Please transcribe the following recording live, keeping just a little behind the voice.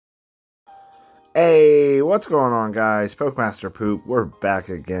Hey, what's going on, guys? PokeMaster Pook, we're back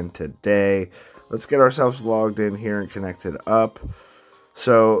again today. Let's get ourselves logged in here and connected up.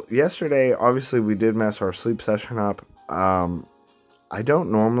 So, yesterday, obviously, we did mess our sleep session up. I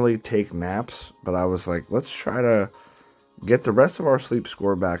don't normally take naps, but I was like, let's try to get the rest of our sleep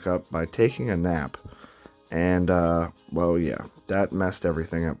score back up by taking a nap. And, well, yeah, that messed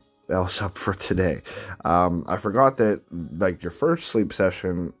everything else up for today. I forgot that, like, your first sleep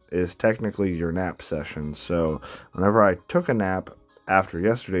session is technically your nap session. So, whenever I took a nap after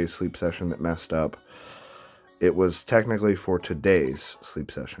yesterday's sleep session that messed up, it was technically for today's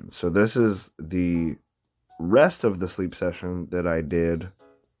sleep session. So, this is the rest of the sleep session that I did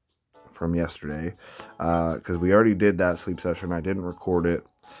from yesterday. Because we already did that sleep session. I didn't record it.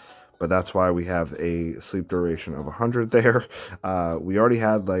 But that's why we have a sleep duration of 100 there. We already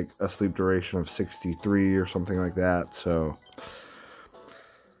had like a sleep duration of 63 or something like that. So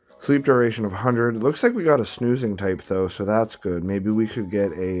sleep duration of 100. It looks like we got a snoozing type though, so that's good. Maybe we could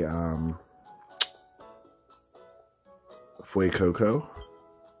get a Fuecoco.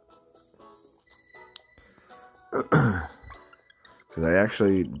 Because I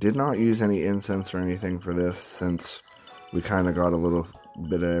actually did not use any incense or anything for this since we kind of got a little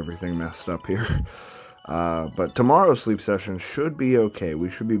bit of everything messed up here. But tomorrow's sleep session should be okay. We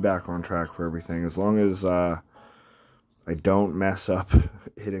should be back on track for everything as long as I don't mess up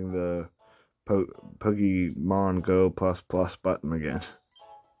hitting the Pokemon Go plus button again.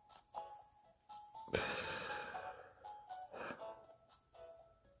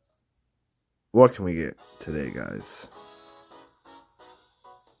 What can we get today, guys?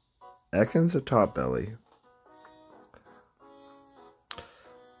 Ekans a top belly.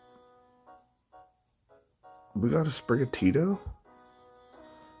 We got a Sprigatito?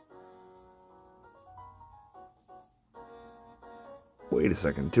 Wait a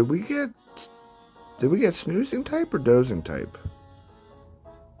second. Did we get snoozing type or dozing type?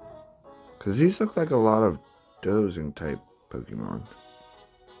 Because these look like a lot of dozing type Pokemon.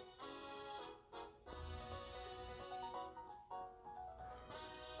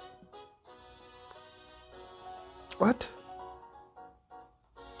 What?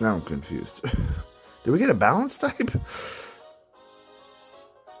 Now I'm confused. Did we get a balance type?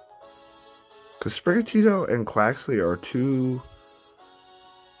 Because Sprigatito and Quaxley are two...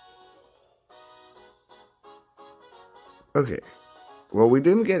 Okay. Well, we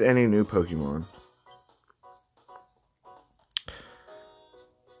didn't get any new Pokemon.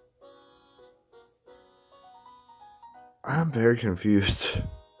 I'm very confused.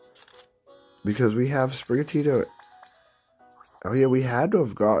 Because we have Sprigatito... Oh yeah, we had to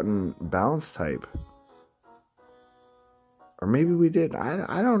have gotten balance type. Or maybe we did.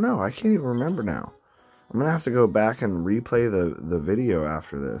 I don't know. I can't even remember now. I'm going to have to go back and replay the video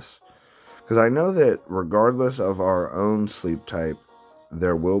after this. Because I know that regardless of our own sleep type,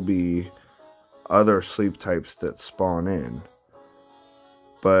 there will be other sleep types that spawn in.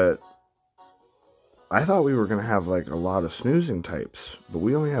 But I thought we were going to have like a lot of snoozing types. But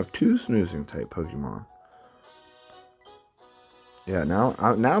we only have 2 snoozing type Pokemon. Yeah, now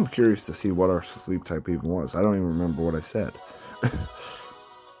I'm curious to see what our sleep type even was. I don't even remember what I said.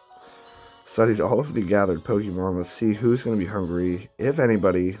 Studied all of the gathered Pokemon. Let's see who's going to be hungry. If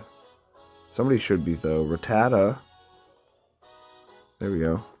anybody. Somebody should be, though. Rattata. There we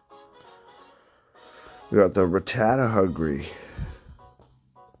go. We got the Rattata hungry.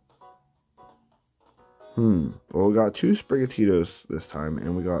 Well, we got 2 Sprigatitos this time,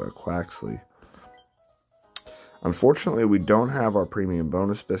 and we got a Quaxley. Unfortunately, we don't have our premium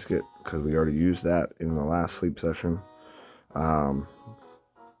bonus biscuit because we already used that in the last sleep session.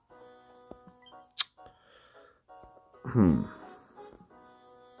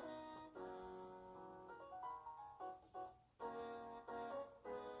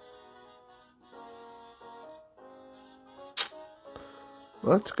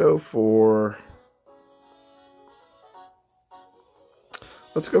 Let's go for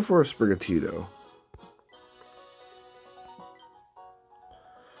a Sprigatito.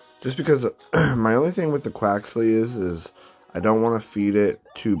 Just because my only thing with the Quaxley is I don't want to feed it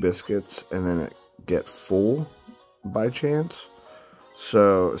 2 biscuits and then it get full by chance.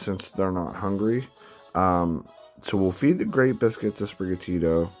 So, since they're not hungry. So we'll feed the Great Biscuit to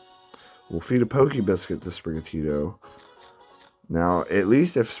Sprigatito. We'll feed a Poke Biscuit to Sprigatito. Now, at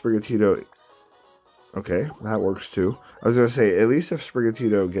least if Sprigatito... Okay, that works too. I was going to say, at least if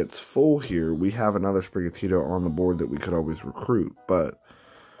Sprigatito gets full here, we have another Sprigatito on the board that we could always recruit. But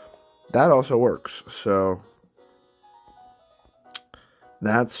that also works. So,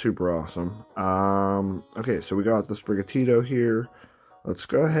 that's super awesome. Okay, so we got the Sprigatito here. Let's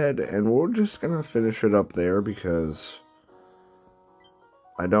go ahead and we're just gonna finish it up there because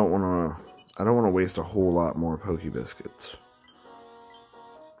I don't wanna waste a whole lot more Poke Biscuits.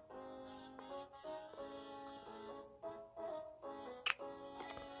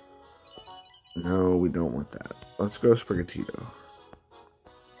 No, we don't want that. Let's go Sprigatito.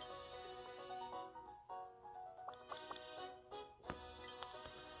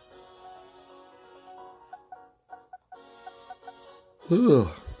 Ugh,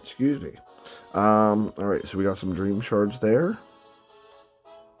 excuse me. Alright, so we got some Dream Shards there.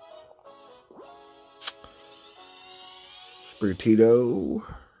 Sprigatito.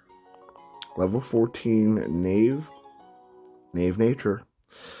 Level 14, Knave Nature.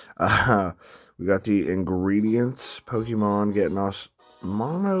 We got the ingredients Pokemon getting us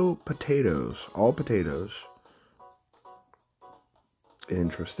mono potatoes. All potatoes.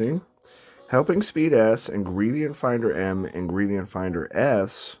 Interesting. Helping Speed S, Ingredient Finder M, Ingredient Finder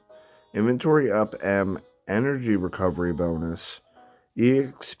S, Inventory Up M, Energy Recovery Bonus,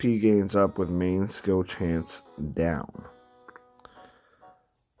 EXP gains up with main skill chance down.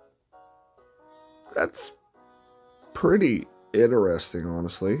 That's pretty interesting,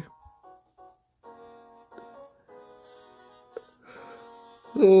 honestly.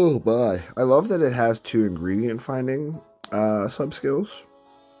 Oh my. I love that it has 2 ingredient finding sub-skills.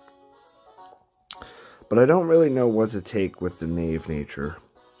 But I don't really know what to take with the Knave Nature.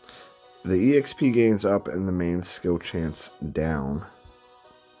 The EXP gains up and the main skill chance down.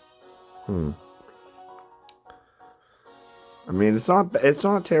 I mean, it's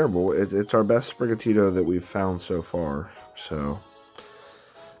not terrible. It's our best Sprigatito that we've found so far. So,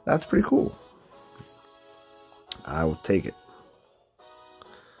 that's pretty cool. I will take it.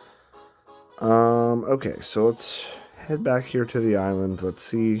 Okay, so let's head back here to the island. Let's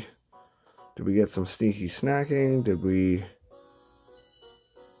see. Did we get some sneaky snacking? Did we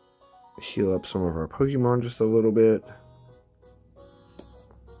heal up some of our Pokemon just a little bit?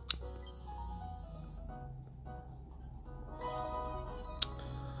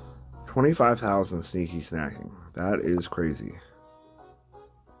 $25,000 sneaky snacking. That is crazy.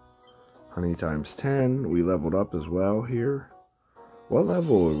 Honey times 10. We leveled up as well here. What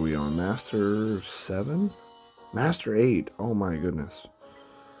level are we on? Master 7? Master 8. Oh my goodness.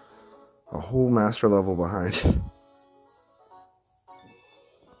 A whole master level behind.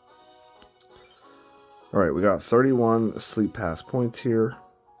 Alright, we got 31 Sleep Pass points here.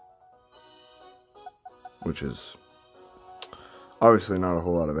 Which is obviously not a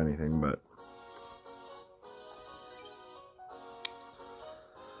whole lot of anything, but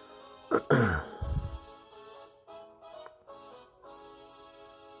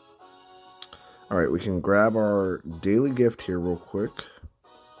alright, we can grab our daily gift here real quick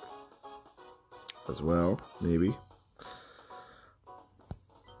as well, maybe.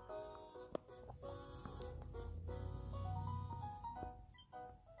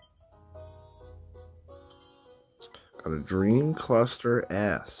 Got a Dream Cluster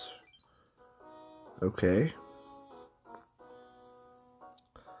S. Okay.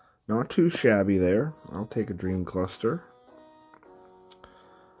 Not too shabby there. I'll take a Dream Cluster.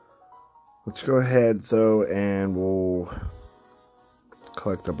 Let's go ahead, though, and we'll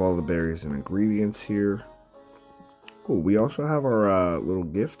collect up all the berries and ingredients here. Oh, we also have our little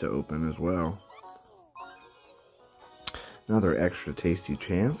gift to open as well. Another extra tasty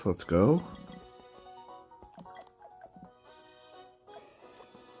chance. Let's go.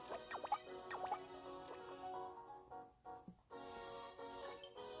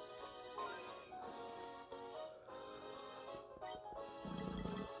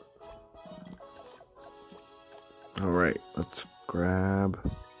 Alright, let's grab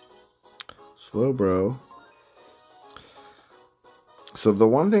Slowbro. So the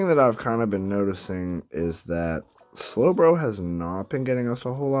one thing that I've kind of been noticing is that Slowbro has not been getting us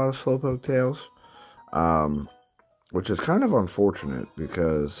a whole lot of Slowpoke tails. Which is kind of unfortunate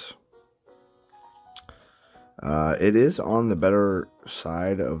because it is on the better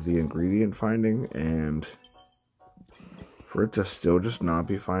side of the ingredient finding, and for it to still just not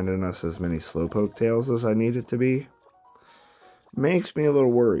be finding us as many Slowpoke tails as I need it to be makes me a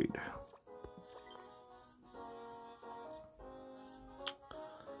little worried.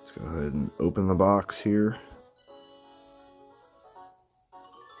 Let's go ahead and open the box here.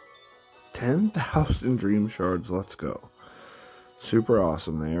 10,000 Dream Shards, let's go. Super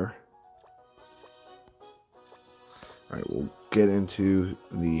awesome there. Alright, we'll get into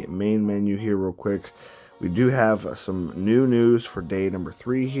the main menu here real quick. We do have some new news for day number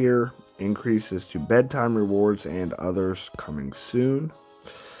 3 here. Increases to bedtime rewards and others coming soon.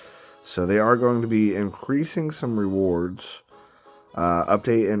 So they are going to be increasing some rewards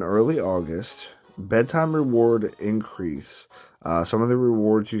Update in early August. Bedtime reward increase. Some of the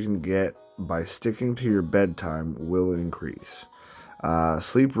rewards you can get by sticking to your bedtime will increase.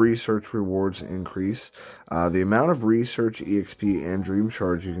 Sleep research rewards increase. The amount of research, EXP, and dream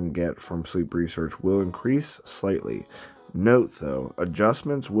shards you can get from sleep research will increase slightly. Note though,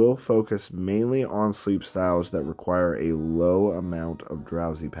 adjustments will focus mainly on sleep styles that require a low amount of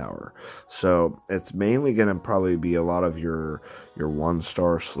drowsy power. So it's mainly going to probably be a lot of your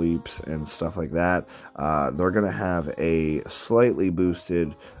 1-star sleeps and stuff like that. They're going to have a slightly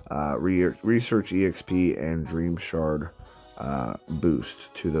boosted research, EXP, and dream shard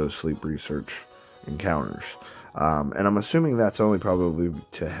boost to those sleep research encounters. And I'm assuming that's only probably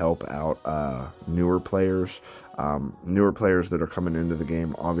to help out newer players. Newer players that are coming into the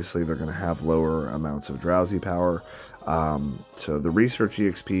game, obviously they're going to have lower amounts of drowsy power. So the research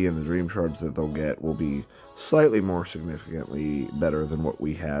EXP and the dream shards that they'll get will be slightly more significantly better than what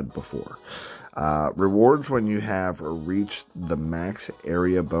we had before. Rewards when you have reached the max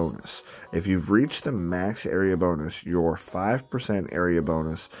area bonus. If you've reached the max area bonus, your 5% area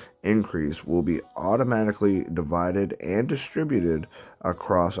bonus increase will be automatically divided and distributed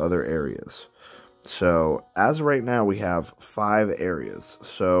across other areas. So as of right now, we have 5 areas.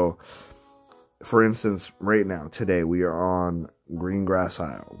 So for instance, right now, today, we are on Green Grass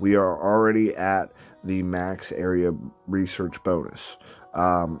Isle. We are already at the max area research bonus.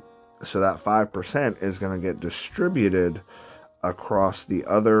 So that 5% is going to get distributed across the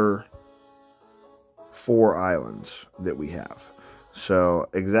other 4 islands that we have. So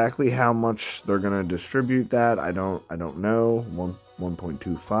exactly how much they're going to distribute that, I don't know.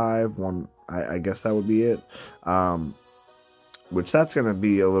 1.25, I guess that would be it. Which that's going to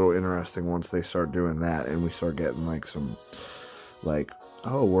be a little interesting once they start doing that and we start getting like some, like,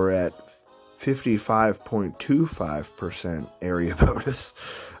 oh, we're at 55.25% area bonus.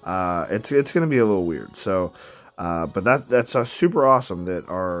 It's going to be a little weird. So, but that's super awesome that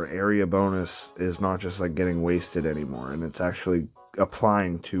our area bonus is not just like getting wasted anymore, and it's actually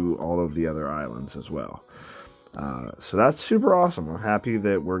applying to all of the other islands as well. So that's super awesome. I'm happy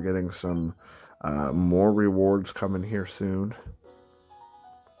that we're getting some more rewards coming here soon.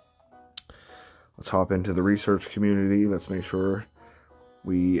 Let's hop into the research community. Let's make sure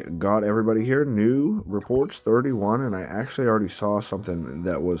we got everybody here. New reports 31, and I actually already saw something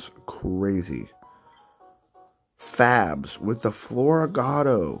that was crazy. Fabs with the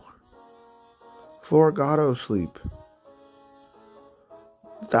Florigado sleep.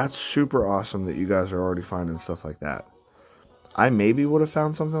 That's super awesome that you guys are already finding stuff like that. I maybe would have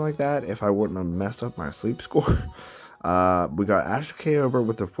found something like that if I wouldn't have messed up my sleep score. We got Ashikaober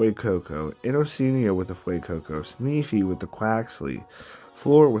with the Fuecoco, Inocenia with the Fuecoco, Sneefy with the Quaxley,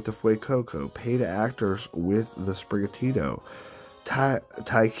 Floor with the Fuecoco, Paid Actors with the Sprigatito,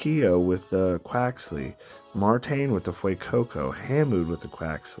 Taikio with the Quaxley, Martain with the Fuecoco, Hamood with the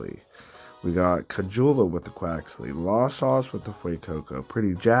Quaxley. We got Kajula with the Quaxley, Law Sauce with the Fuecoco,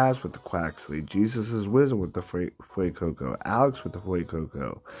 Pretty Jazz with the Quaxley, Jesus' Wizard with the Fuecoco, Alex with the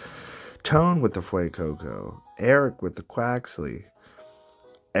Fuecoco, Tone with the Fuecoco, Eric with the Quaxley.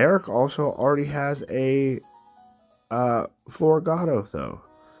 Eric also already has a Florigado, though.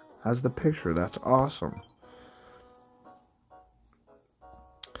 Has the picture. That's awesome.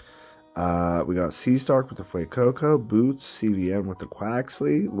 We got Sea Stark with the Fuecoco, Boots, CVM with the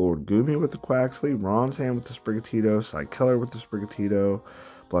Quaxley, Lord Goomy with the Quaxley, Ron Sam with the Sprigatito, Cy Keller with the Sprigatito,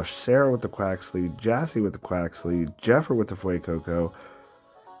 Blush Sarah with the Quaxley, Jassy with the Quaxley, Jeffer with the Fuecoco,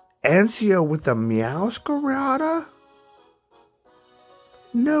 Ancio with the Meowscarada?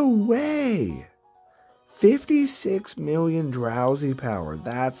 No way! 56 million drowsy power.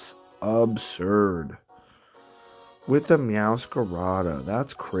 That's absurd. With the Meowscarada.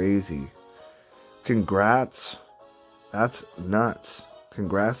 That's crazy. Congrats. That's nuts.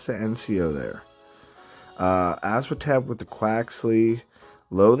 Congrats to NCO there. Aswatep with the Quaxley.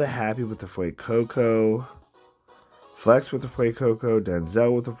 Lo the Happy with the Fuecoco. Flex with the Fuecoco.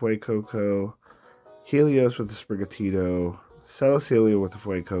 Denzel with the Fuecoco. Helios with the Sprigatito. Celestelia with the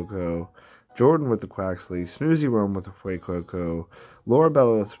Fuecoco. Jordan with the Quaxley. Snoozy Rome with the Fuecoco.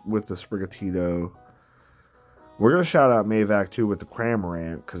 Laurabella with the Sprigatito. We're going to shout out Mavac too with the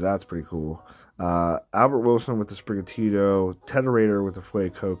Cramorant, because that's pretty cool. Albert Wilson with the Sprigatito. Tederator with the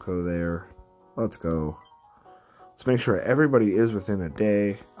Fuecoco there. Let's go. Let's make sure everybody is within a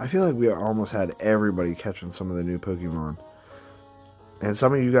day. I feel like we almost had everybody catching some of the new Pokemon. And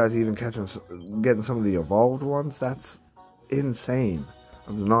some of you guys even getting some of the evolved ones. That's insane.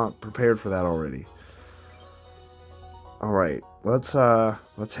 I was not prepared for that already. Alright, let's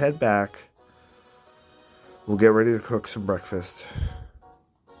head back. we'll get ready to cook some breakfast.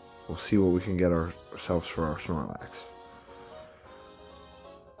 We'll see what we can get ourselves for our Snorlax.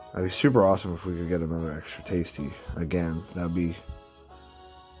 That'd be super awesome if we could get another extra tasty again. That'd be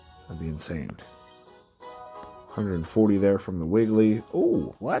insane. 140 there from the Wiggly.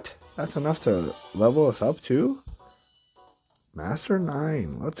 Oh, what? That's enough to level us up too? Master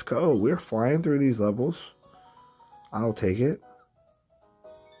 9. Let's go. We're flying through these levels. I'll take it.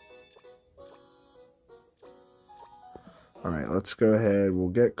 Alright, let's go ahead. We'll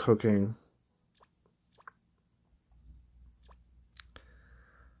get cooking.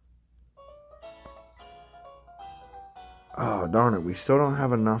 Oh, darn it. We still don't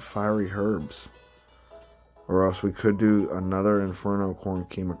have enough fiery herbs. Or else we could do another Inferno Corn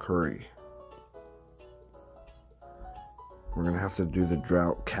Keema Curry. We're going to have to do the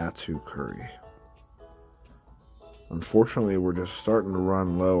Drought Katsu Curry. Unfortunately, we're just starting to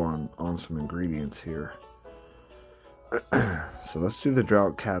run low on some ingredients here. So let's do the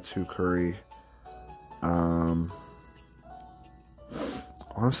Drought Katsu Curry. Honestly,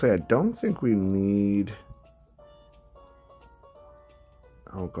 I don't think we need...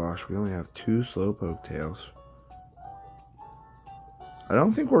 Oh gosh, we only have 2 Slowpoke tails. I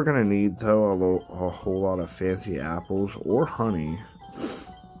don't think we're going to need, though, a whole lot of fancy apples or honey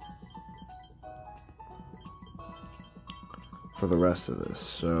for the rest of this.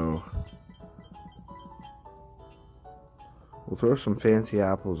 So we'll throw some fancy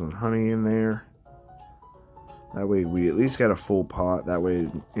apples and honey in there. That way we at least get a full pot. That way,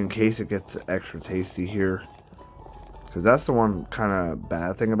 in case it gets extra tasty here. Because that's the one kind of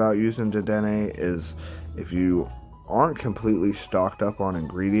bad thing about using Dedenne is if you aren't completely stocked up on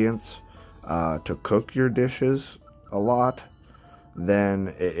ingredients to cook your dishes a lot,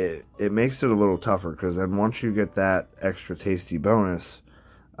 then it makes it a little tougher. Because then once you get that extra tasty bonus,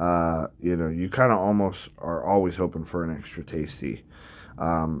 you know, you kind of almost are always hoping for an extra tasty.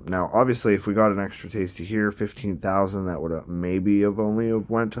 Now, obviously, if we got an extra tasty here, 15,000, that would have maybe only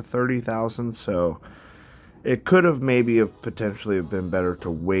went to 30,000. So it could have potentially have been better to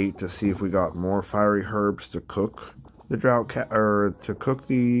wait to see if we got more fiery herbs to cook the to cook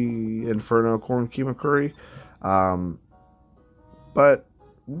the Inferno Corn Keema Curry. But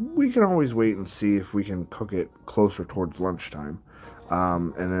we can always wait and see if we can cook it closer towards lunchtime.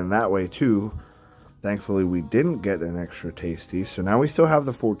 And then that way too, thankfully we didn't get an extra tasty. So now we still have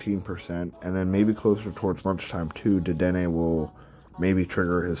the 14%, and then maybe closer towards lunchtime too, Dedenne will maybe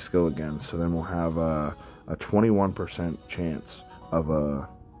trigger his skill again. So then we'll have a 21% chance of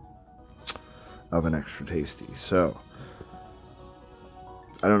an extra tasty. So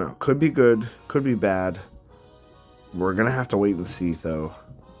I don't know, could be good, could be bad. We're gonna have to wait and see though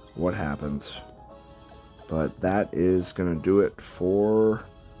what happens. But that is gonna do it for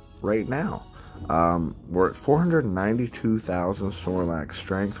right now. We're at 492,000 Snorlax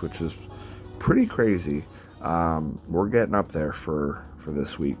strength, which is pretty crazy. We're getting up there for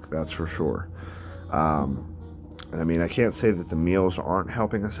this week, that's for sure. I mean, I can't say that the meals aren't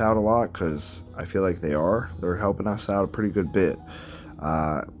helping us out a lot, because I feel like they are. They're helping us out a pretty good bit.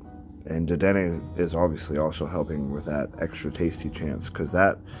 And Dedenne is obviously also helping with that extra tasty chance, because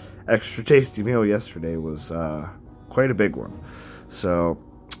that extra tasty meal yesterday was quite a big one. So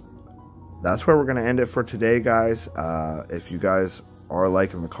that's where we're going to end it for today, guys. If you guys are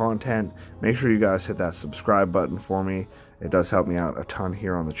liking the content, make sure you guys hit that subscribe button for me. It does help me out a ton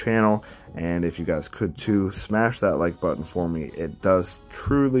here on the channel. And if you guys could too, smash that like button for me. It does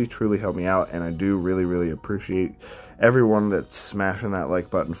truly, truly help me out. And I do really, really appreciate everyone that's smashing that like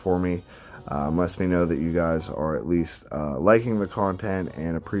button for me. Lets me know that you guys are at least liking the content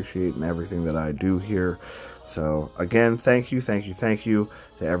and appreciating everything that I do here. So again, thank you to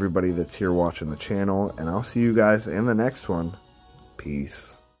everybody that's here watching the channel. And I'll see you guys in the next one. Peace.